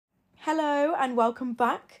Hello and welcome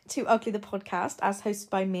back to Ugly the Podcast, as hosted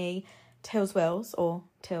by me, Tills Wills, or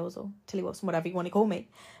Tills or Tilly Wilson, whatever you want to call me.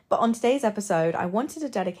 But on today's episode, I wanted to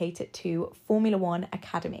dedicate it to Formula One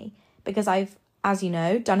Academy because I've, as you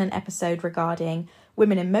know, done an episode regarding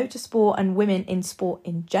women in motorsport and women in sport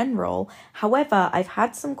in general. However, I've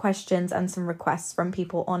had some questions and some requests from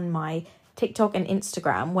people on my TikTok and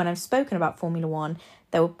Instagram when I've spoken about Formula One.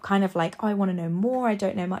 They were kind of like, oh, I want to know more. I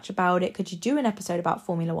don't know much about it. Could you do an episode about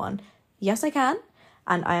Formula One? Yes, I can.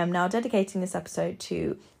 And I am now dedicating this episode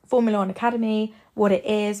to Formula One Academy, what it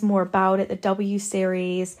is, more about it, the W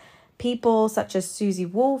Series, people such as Susie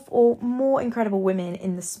Wolff, or more incredible women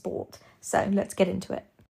in the sport. So let's get into it.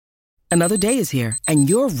 Another day is here, and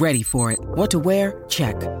you're ready for it. What to wear?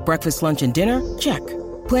 Check. Breakfast, lunch, and dinner? Check.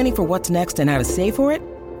 Planning for what's next and how to save for it?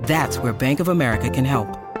 That's where Bank of America can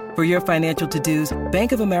help. For your financial to-dos,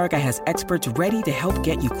 Bank of America has experts ready to help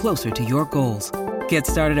get you closer to your goals. Get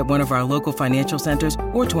started at one of our local financial centers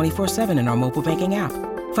or 24/7 in our mobile banking app.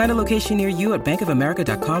 Find a location near you at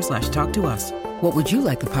bankofamerica.com/talktous. What would you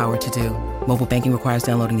like the power to do? Mobile banking requires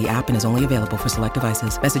downloading the app and is only available for select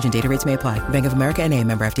devices. Message and data rates may apply. Bank of America N.A.,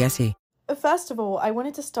 member FDIC. First of all, I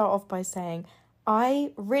wanted to start off by saying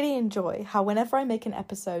I really enjoy how whenever I make an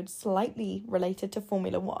episode slightly related to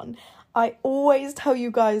Formula One, I always tell you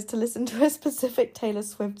guys to listen to a specific Taylor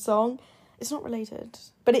Swift song. It's not related,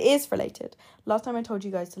 but it is related. Last time I told you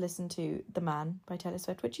guys to listen to The Man by Taylor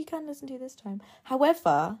Swift, which you can listen to this time.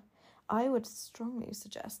 However, I would strongly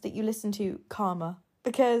suggest that you listen to Karma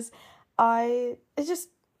because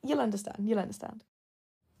you'll understand.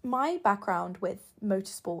 My background with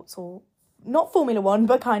motorsports, or not Formula One,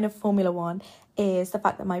 but kind of Formula One, is the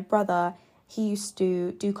fact that my brother, he used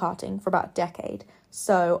to do karting for about a decade.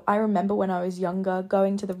 So I remember when I was younger,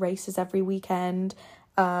 going to the races every weekend,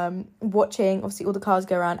 watching obviously all the cars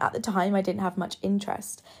go around. At the time, I didn't have much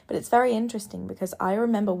interest, but it's very interesting because I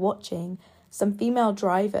remember watching some female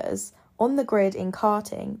drivers on the grid in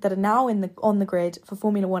karting that are now on the grid for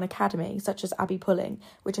Formula One Academy, such as Abby Pulling,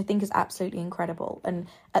 which I think is absolutely incredible. And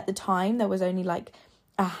at the time, there was only like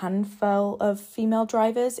a handful of female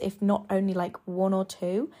drivers, if not only like one or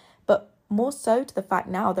two, but more so to the fact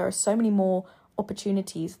now there are so many more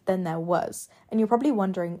opportunities than there was. And you're probably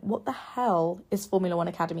wondering, what the hell is Formula One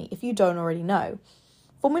Academy if you don't already know?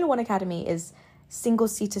 Formula One Academy is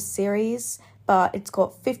single-seater series, but it's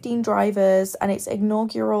got 15 drivers, and its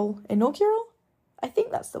inaugural, I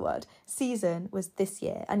think that's the word, season was this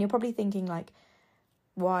year. And you're probably thinking like,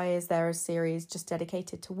 why is there a series just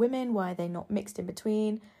dedicated to women? Why are they not mixed in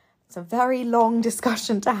between? It's a very long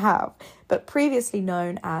discussion to have, but previously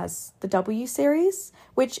known as the W Series,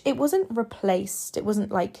 which it wasn't replaced. It wasn't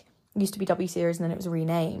like it used to be W Series and then it was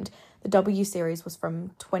renamed. The W Series was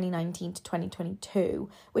from 2019 to 2022,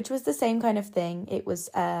 which was the same kind of thing. It was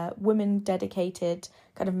a women-dedicated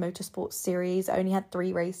kind of motorsport series. It only had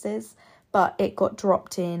 3 races, but it got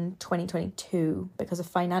dropped in 2022 because of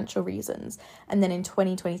financial reasons. And then in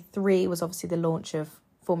 2023 was obviously the launch of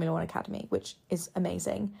Formula One Academy, which is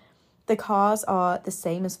amazing. The cars are the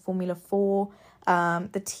same as Formula 4.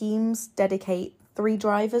 The teams dedicate 3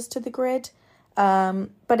 drivers to the grid,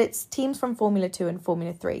 but it's teams from Formula 2 and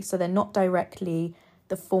Formula 3, so they're not directly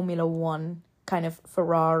the Formula 1 kind of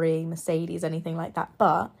Ferrari, Mercedes, anything like that.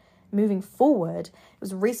 But moving forward, it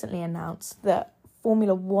was recently announced that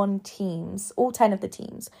Formula 1 teams, all 10 of the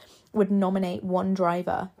teams, would nominate 1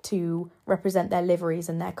 driver to represent their liveries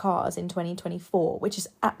and their cars in 2024, which is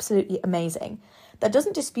absolutely amazing. That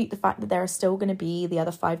doesn't dispute the fact that there are still going to be the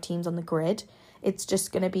other 5 teams on the grid. It's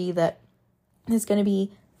just going to be that there's going to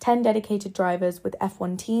be 10 dedicated drivers with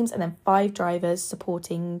F1 teams and then 5 drivers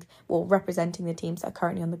representing the teams that are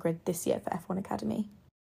currently on the grid this year for F1 Academy.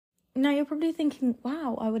 Now you're probably thinking,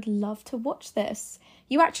 wow, I would love to watch this.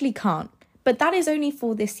 You actually can't. But that is only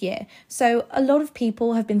for this year. So a lot of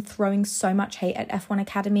people have been throwing so much hate at F1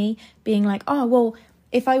 Academy, being like, oh, well,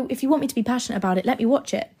 if you want me to be passionate about it, let me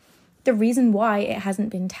watch it. The reason why it hasn't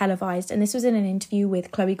been televised, and this was in an interview with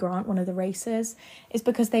Chloe Grant, one of the racers, is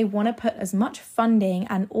because they want to put as much funding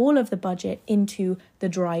and all of the budget into the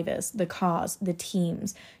drivers, the cars, the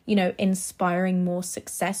teams, inspiring more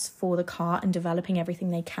success for the car and developing everything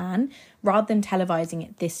they can, rather than televising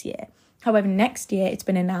it this year. However, next year it's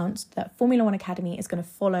been announced that Formula One Academy is going to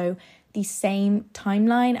follow the same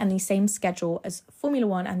timeline and the same schedule as Formula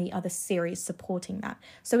One and the other series supporting that.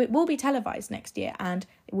 So it will be televised next year and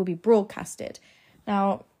it will be broadcasted.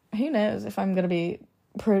 Now, who knows if I'm going to be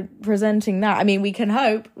presenting that? I mean, we can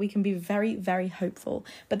hope. We can be very, very hopeful.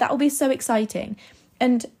 But that will be so exciting.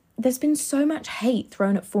 And there's been so much hate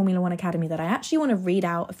thrown at Formula One Academy that I actually want to read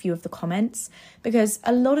out a few of the comments, because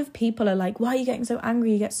a lot of people are like, why are you getting so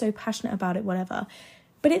angry? You get so passionate about it, whatever.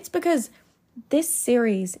 But it's because this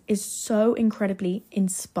series is so incredibly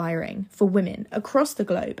inspiring for women across the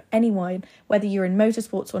globe. Anyone, whether you're in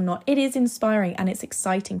motorsports or not, it is inspiring and it's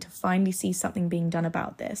exciting to finally see something being done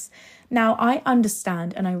about this. Now, I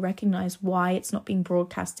understand and I recognise why it's not being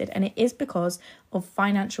broadcasted, and it is because of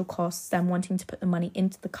financial costs, them wanting to put the money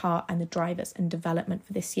into the car and the drivers and development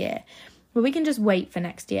for this year. But we can just wait for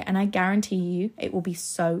next year, and I guarantee you it will be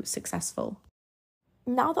so successful.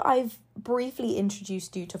 Now that I've briefly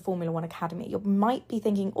introduced you to Formula One Academy, you might be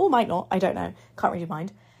thinking, or might not, I don't know, can't read your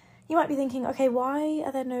mind. You might be thinking, okay, why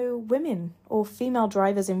are there no women or female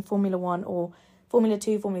drivers in Formula One or Formula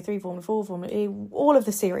 2, Formula 3, Formula 4, Formula E, all of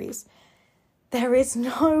the series? There is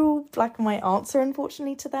no black and white answer,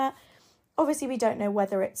 unfortunately, to that. Obviously, we don't know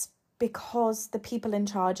whether it's because the people in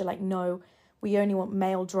charge are like, no, we only want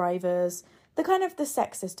male drivers. The kind of the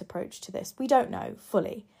sexist approach to this, we don't know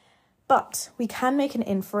fully. But we can make an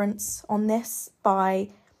inference on this by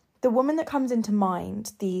the woman that comes into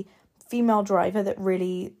mind, the female driver that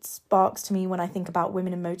really sparks to me when I think about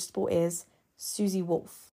women in motorsport is Susie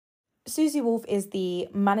Wolff. Susie Wolff is the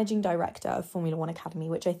managing director of Formula One Academy,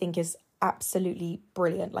 which I think is absolutely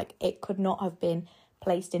brilliant. Like, it could not have been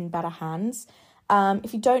placed in better hands.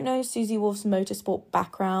 If you don't know Susie Wolff's motorsport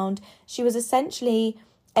background, she was essentially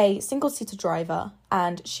a single-seater driver,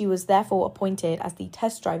 and she was therefore appointed as the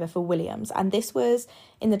test driver for Williams. And this was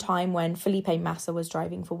in the time when Felipe Massa was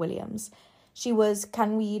driving for Williams. She was,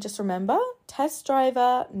 can we just remember, test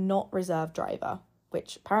driver, not reserve driver,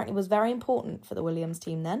 which apparently was very important for the Williams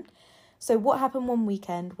team then. So what happened one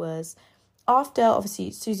weekend was, after,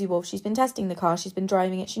 obviously, Susie Wolff, she's been testing the car, she's been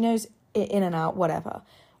driving it, she knows it in and out, whatever.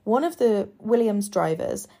 One of the Williams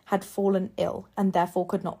drivers had fallen ill and therefore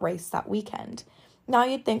could not race that weekend. Now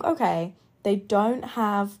you'd think, okay, they don't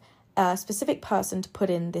have a specific person to put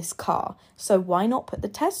in this car, so why not put the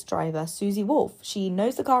test driver, Susie Wolff? She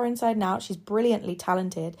knows the car inside and out, she's brilliantly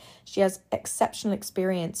talented, she has exceptional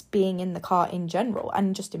experience being in the car in general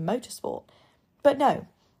and just in motorsport. But no,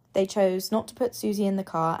 they chose not to put Susie in the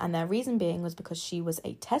car, and their reason being was because she was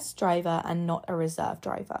a test driver and not a reserve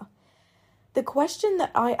driver. The question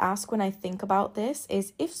that I ask when I think about this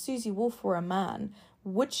is, if Susie Wolff were a man,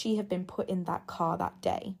 would she have been put in that car that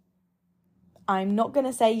day? I'm not going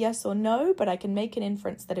to say yes or no, but I can make an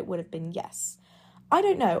inference that it would have been yes. I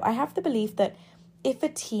don't know. I have the belief that if a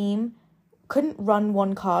team couldn't run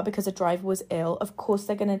one car because a driver was ill, of course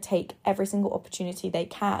they're going to take every single opportunity they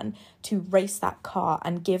can to race that car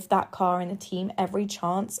and give that car and the team every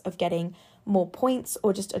chance of getting more points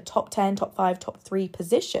or just a top 10, top 5, top 3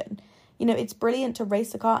 position. You know, it's brilliant to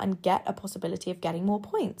race a car and get a possibility of getting more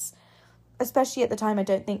points. Especially at the time, I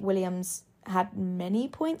don't think Williams had many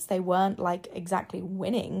points. They weren't like exactly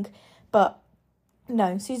winning. But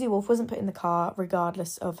no, Susie Wolff wasn't put in the car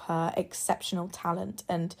regardless of her exceptional talent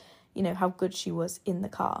and, you know, how good she was in the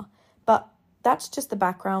car. But that's just the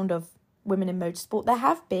background of women in motorsport. There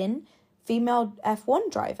have been female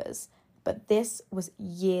F1 drivers, but this was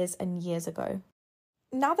years and years ago.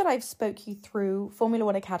 Now that I've spoke you through Formula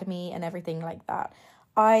One Academy and everything like that,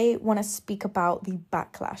 I want to speak about the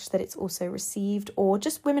backlash that it's also received, or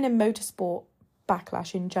just women in motorsport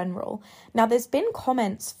backlash in general. Now, there's been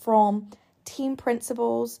comments from team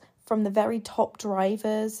principals, from the very top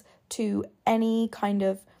drivers, to any kind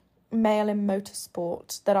of male in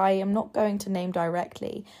motorsport that I am not going to name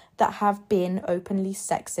directly, that have been openly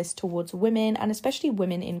sexist towards women, and especially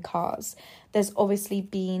women in cars. There's obviously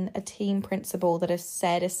been a team principal that has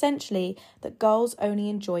said essentially that girls only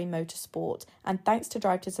enjoy motorsport and thanks to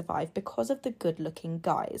Drive to Survive because of the good-looking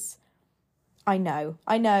guys. I know,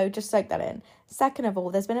 just soak that in. Second of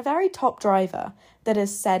all, there's been a very top driver that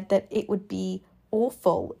has said that it would be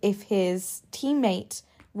awful if his teammate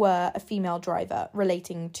were a female driver,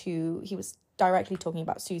 relating to, he was directly talking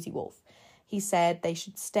about Susie Wolff. He said they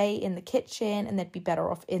should stay in the kitchen and they'd be better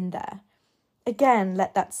off in there. Again,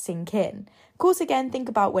 let that sink in. Of course, again, think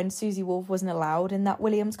about when Susie Wolff wasn't allowed in that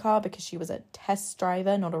Williams car because she was a test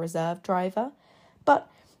driver, not a reserve driver. But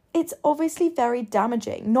it's obviously very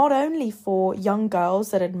damaging, not only for young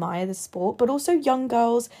girls that admire the sport, but also young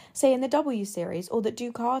girls, say in the W Series or that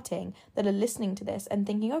do karting, that are listening to this and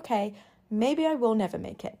thinking, okay, maybe I will never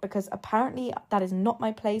make it because apparently that is not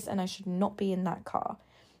my place and I should not be in that car.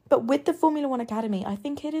 But with the Formula One Academy, I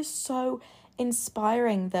think it is so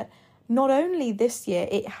inspiring that not only this year,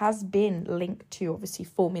 it has been linked to obviously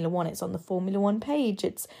Formula One. It's on the Formula One page.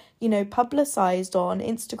 It's, you know, publicised on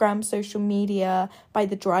Instagram, social media, by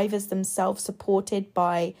the drivers themselves, supported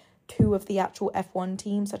by two of the actual F1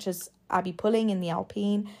 teams, such as Abby Pulling in the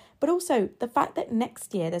Alpine, but also the fact that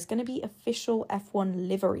next year there's going to be official F1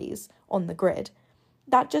 liveries on the grid.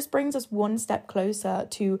 That just brings us one step closer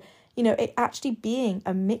to, it actually being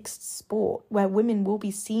a mixed sport where women will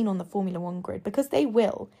be seen on the Formula One grid, because they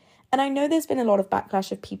will. And I know there's been a lot of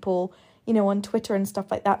backlash of people, on Twitter and stuff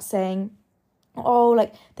like that saying, oh,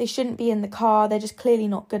 like, they shouldn't be in the car, they're just clearly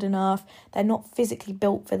not good enough, they're not physically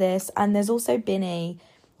built for this. And there's also been a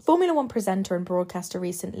Formula One presenter and broadcaster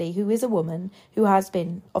recently who is a woman who has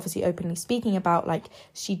been obviously openly speaking about, like,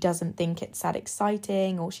 she doesn't think it's that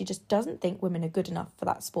exciting, or she just doesn't think women are good enough for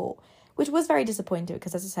that sport, which was very disappointing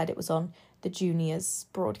because, as I said, it was on the juniors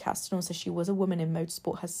broadcast, and also she was a woman in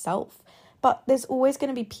motorsport herself. But there's always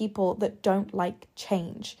going to be people that don't like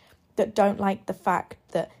change, that don't like the fact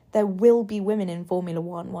that there will be women in Formula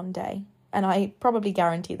One day. And I probably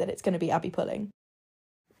guarantee that it's going to be Abby Pulling.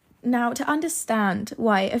 Now, to understand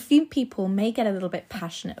why a few people may get a little bit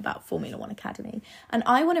passionate about Formula One Academy, and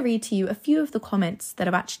I want to read to you a few of the comments that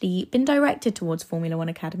have actually been directed towards Formula One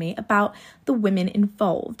Academy about the women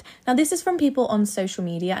involved. Now, this is from people on social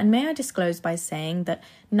media, and may I disclose by saying that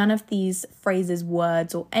none of these phrases,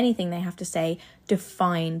 words, or anything they have to say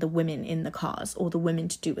define the women in the cars or the women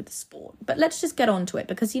to do with the sport. But let's just get on to it,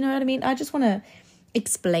 because you know what I mean? I just want to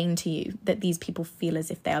explain to you that these people feel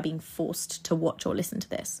as if they are being forced to watch or listen to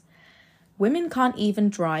this. Women can't even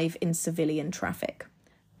drive in civilian traffic.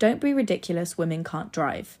 Don't be ridiculous, women can't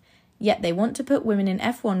drive. Yet they want to put women in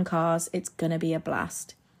F1 cars, it's gonna be a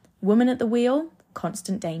blast. Women at the wheel,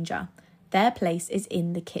 constant danger. Their place is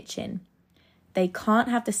in the kitchen. They can't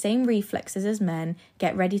have the same reflexes as men.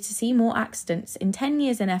 Get ready to see more accidents in 10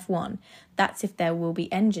 years in F1. That's if there will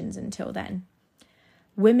be engines until then.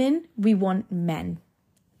 Women, we want men.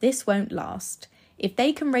 This won't last. If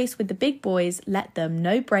they can race with the big boys, let them.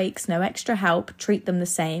 No breaks, no extra help, treat them the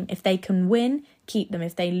same. If they can win, keep them.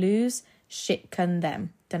 If they lose, shit can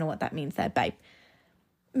them. Don't know what that means there, babe.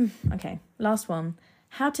 Okay, last one.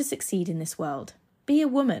 How to succeed in this world. Be a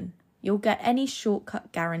woman. You'll get any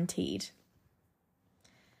shortcut guaranteed.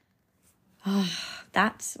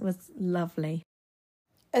 That was lovely.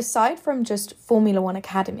 Aside from just Formula One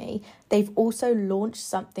Academy, they've also launched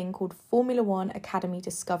something called Formula One Academy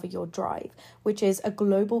Discover Your Drive, which is a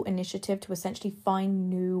global initiative to essentially find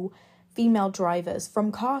new female drivers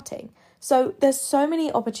from karting. So there's so many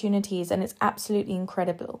opportunities, and it's absolutely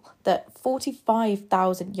incredible that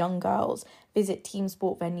 45,000 young girls visit team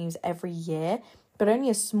sport venues every year, but only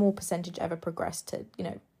a small percentage ever progress to,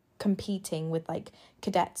 competing with like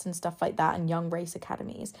cadets and stuff like that and young race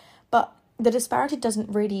academies. But the disparity doesn't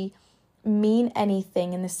really mean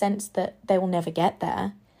anything in the sense that they will never get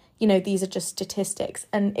there. These are just statistics,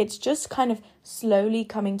 and it's just kind of slowly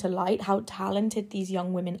coming to light how talented these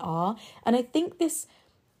young women are. And I think this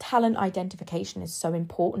talent identification is so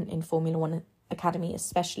important in Formula One Academy,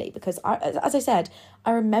 especially because, as I said,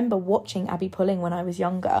 I remember watching Abby Pulling when I was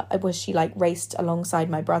younger. She raced alongside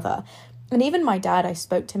my brother, and even my dad, I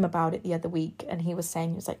spoke to him about it the other week, and he was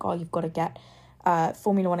like, oh, you've got to get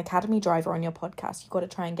Formula One Academy driver on your podcast. You've got to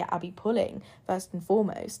try and get Abby Pulling first and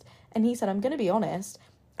foremost. And he said, I'm going to be honest,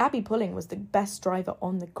 Abby Pulling was the best driver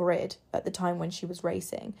on the grid at the time when she was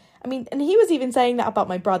racing. And he was even saying that about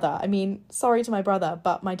my brother. Sorry to my brother,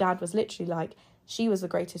 but my dad was literally like, she was the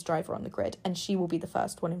greatest driver on the grid, and she will be the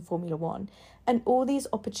first one in Formula One. And all these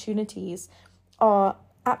opportunities are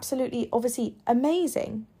absolutely, obviously,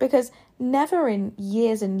 amazing, because never in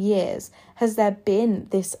years and years has there been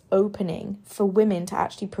this opening for women to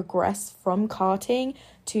actually progress from karting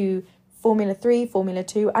to Formula 3, Formula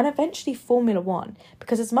 2, and eventually Formula 1.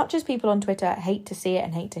 Because as much as people on Twitter hate to see it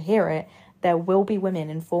and hate to hear it, there will be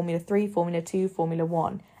women in Formula 3, Formula 2, Formula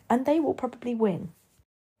 1, and they will probably win.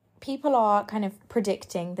 People are kind of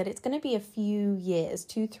predicting that it's going to be a few years,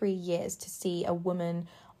 2-3 years, to see a woman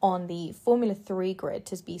on the Formula 3 grid,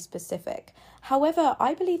 to be specific. However,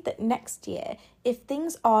 I believe that next year, if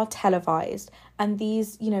things are televised and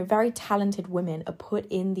these, very talented women are put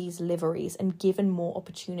in these liveries and given more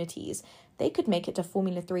opportunities, they could make it to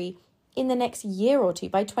Formula 3 in the next year or two,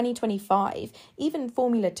 by 2025, even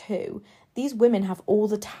Formula 2. These women have all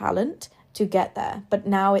the talent to get there, but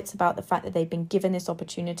now it's about the fact that they've been given this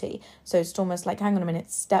opportunity. So it's almost like, hang on a minute,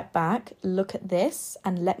 step back, look at this,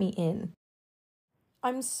 and let me in.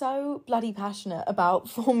 I'm so bloody passionate about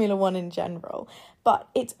Formula One in general, but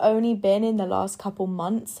it's only been in the last couple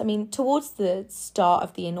months. Towards the start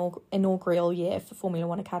of the inaugural year for Formula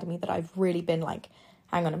One Academy that I've really been like,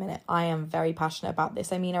 hang on a minute, I am very passionate about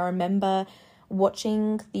this. I remember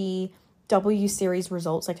watching the W Series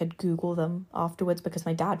results, I could Google them afterwards because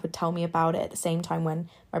my dad would tell me about it at the same time when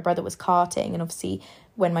my brother was karting. And obviously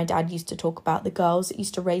when my dad used to talk about the girls that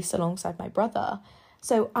used to race alongside my brother.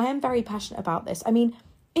 So I am very passionate about this. I mean,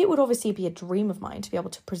 it would obviously be a dream of mine to be able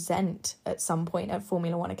to present at some point at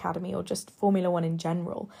Formula One Academy or just Formula One in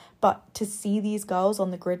general. But to see these girls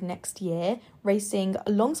on the grid next year racing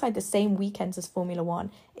alongside the same weekends as Formula One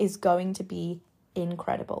is going to be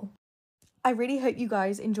incredible. I really hope you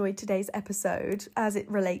guys enjoyed today's episode as it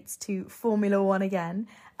relates to Formula One again.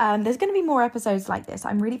 There's going to be more episodes like this.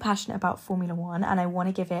 I'm really passionate about Formula One and I want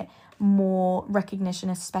to give it more recognition,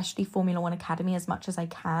 especially Formula One Academy, as much as I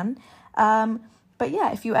can. But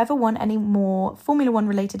yeah, if you ever want any more Formula One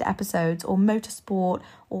related episodes or motorsport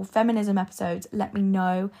or feminism episodes, let me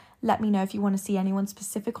know. Let me know if you want to see anyone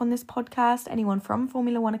specific on this podcast, anyone from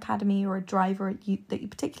Formula One Academy or a driver that you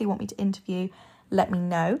particularly want me to interview, let me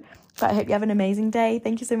know. But I hope you have an amazing day.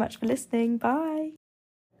 Thank you so much for listening. Bye.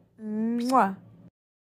 Mwah.